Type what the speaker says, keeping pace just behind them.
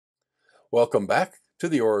Welcome back to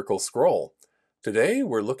the Oracle Scroll. Today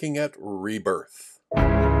we're looking at Rebirth.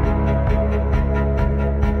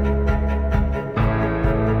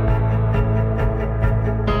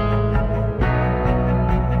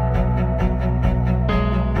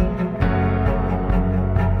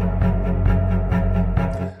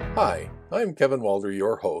 Hi, I'm Kevin Walder,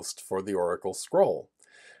 your host for the Oracle Scroll.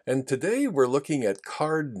 And today we're looking at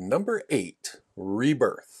card number 8,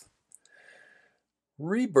 Rebirth.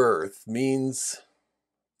 Rebirth means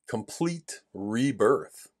complete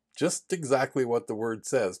rebirth. Just exactly what the word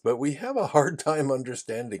says, but we have a hard time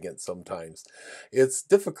understanding it sometimes. It's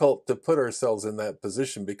difficult to put ourselves in that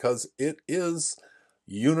position because it is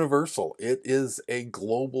universal. It is a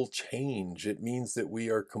global change. It means that we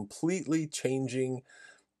are completely changing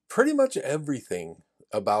pretty much everything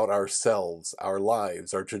about ourselves, our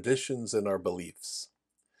lives, our traditions, and our beliefs.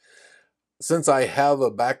 Since I have a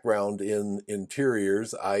background in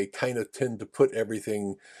interiors, I kind of tend to put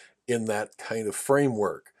everything in that kind of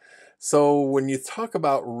framework. So when you talk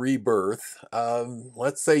about rebirth,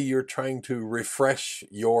 let's say you're trying to refresh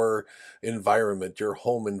your environment, your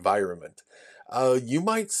home environment. You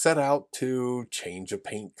might set out to change a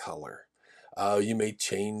paint color. You may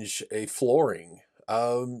change a flooring.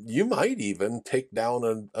 You might even take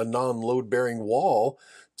down a non-load bearing wall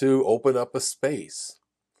to open up a space.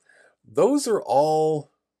 Those are all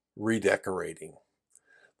redecorating.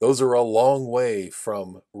 Those are a long way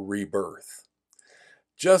from rebirth.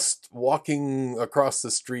 Just walking across the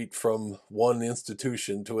street from one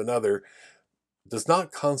institution to another does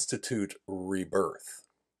not constitute rebirth.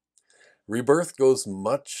 Rebirth goes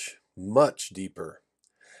much, much deeper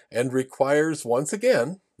and requires, once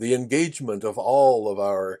again, the engagement of all of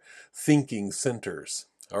our thinking centers,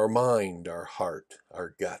 our mind, our heart,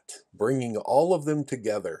 our gut, bringing all of them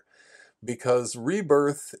together, because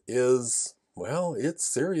rebirth is, well, it's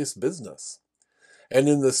serious business. And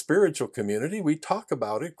in the spiritual community, we talk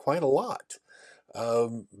about it quite a lot.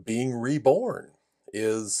 Being reborn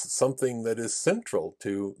is something that is central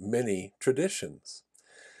to many traditions.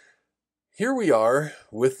 Here we are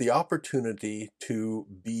with the opportunity to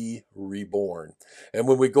be reborn. And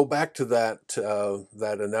when we go back to that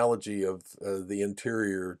analogy of the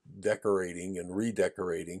interior decorating and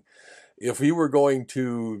redecorating, if you were going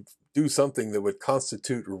to do something that would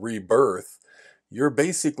constitute rebirth, you're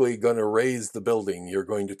basically going to raise the building. You're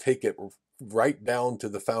going to take it right down to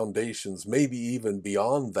the foundations, maybe even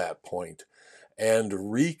beyond that point,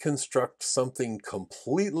 and reconstruct something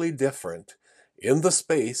completely different in the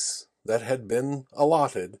space that had been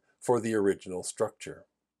allotted for the original structure.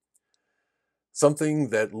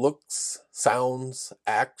 Something that looks, sounds,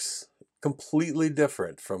 acts completely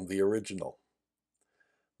different from the original.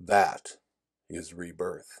 That is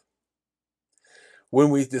rebirth. When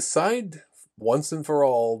we decide once and for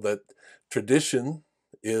all that tradition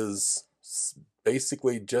is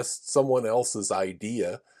basically just someone else's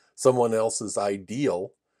idea, someone else's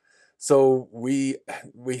ideal, so we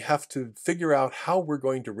have to figure out how we're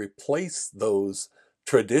going to replace those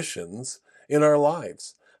traditions in our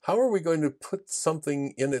lives. How are we going to put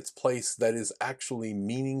something in its place that is actually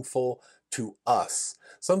meaningful to us?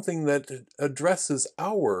 Something that addresses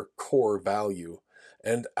our core value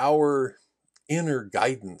and our inner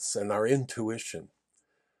guidance and our intuition.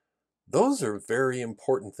 Those are very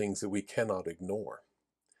important things that we cannot ignore.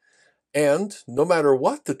 And no matter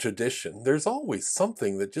what the tradition, there's always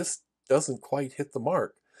something that just doesn't quite hit the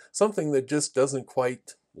mark, something that just doesn't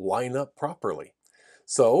quite line up properly.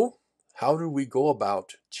 So, how do we go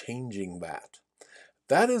about changing that?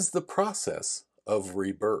 That is the process of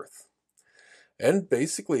rebirth. And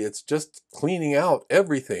basically, it's just cleaning out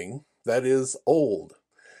everything that is old,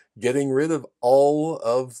 getting rid of all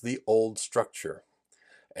of the old structure.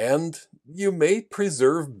 And you may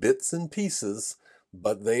preserve bits and pieces,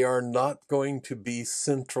 but they are not going to be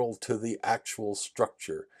central to the actual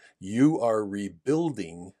structure. You are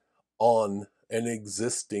rebuilding on an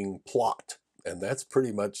existing plot, and that's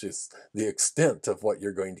pretty much the extent of what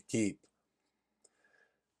you're going to keep.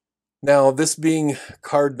 Now, this being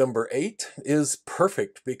card number 8 is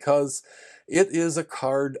perfect because it is a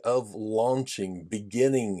card of launching,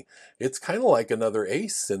 beginning. It's kind of like another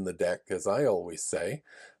ace in the deck, as I always say.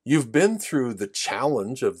 You've been through the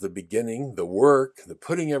challenge of the beginning, the work, the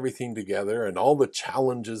putting everything together, and all the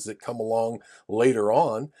challenges that come along later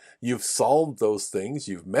on. You've solved those things.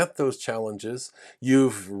 You've met those challenges.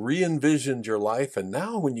 You've re-envisioned your life. And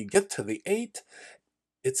now when you get to the 8,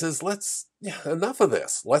 it says, enough of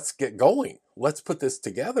this. Let's get going. Let's put this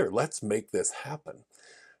together. Let's make this happen.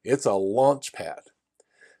 It's a launch pad.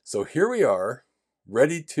 So here we are,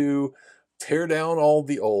 ready to tear down all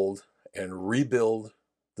the old and rebuild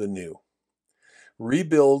the new.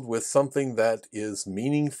 rebuild with something that is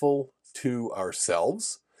meaningful to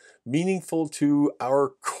ourselves, meaningful to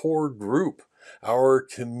our core group, our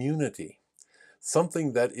community,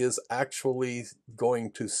 something that is actually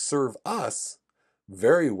going to serve us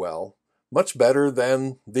very well, much better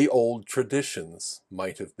than the old traditions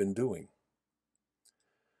might have been doing.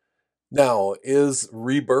 Now, is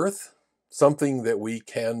rebirth something that we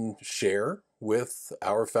can share with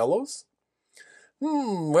our fellows?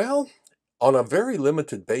 Well, on a very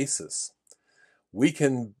limited basis. We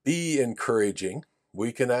can be encouraging.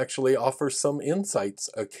 We can actually offer some insights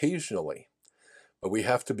occasionally. But we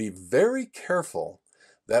have to be very careful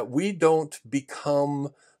that we don't become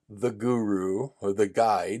the guru or the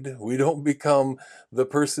guide. We don't become the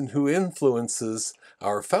person who influences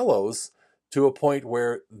our fellows to a point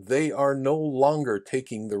where they are no longer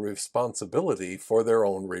taking the responsibility for their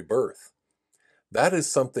own rebirth. That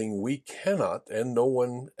is something we cannot and no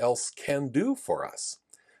one else can do for us.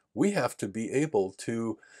 We have to be able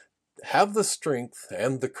to have the strength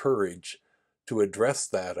and the courage to address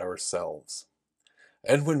that ourselves.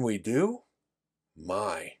 And when we do,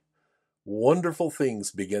 my, wonderful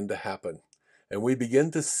things begin to happen. And we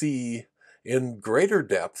begin to see in greater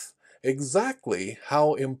depth exactly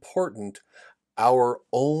how important our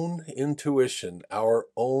own intuition, our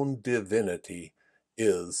own divinity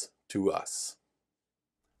is to us.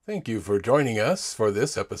 Thank you for joining us for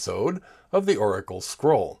this episode of the Oracle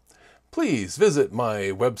Scroll. Please visit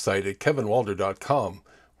my website at kevinwalder.com,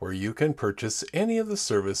 where you can purchase any of the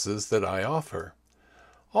services that I offer.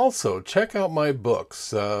 Also, check out my books,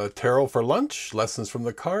 Tarot for Lunch, Lessons from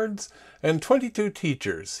the Cards, and 22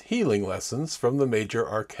 Teachers, Healing Lessons from the Major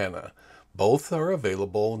Arcana. Both are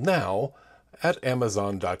available now at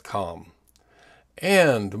amazon.com.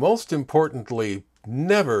 And most importantly,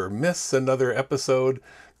 never miss another episode.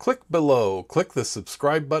 Click below, click the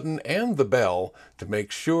subscribe button and the bell to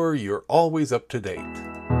make sure you're always up to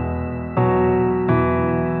date.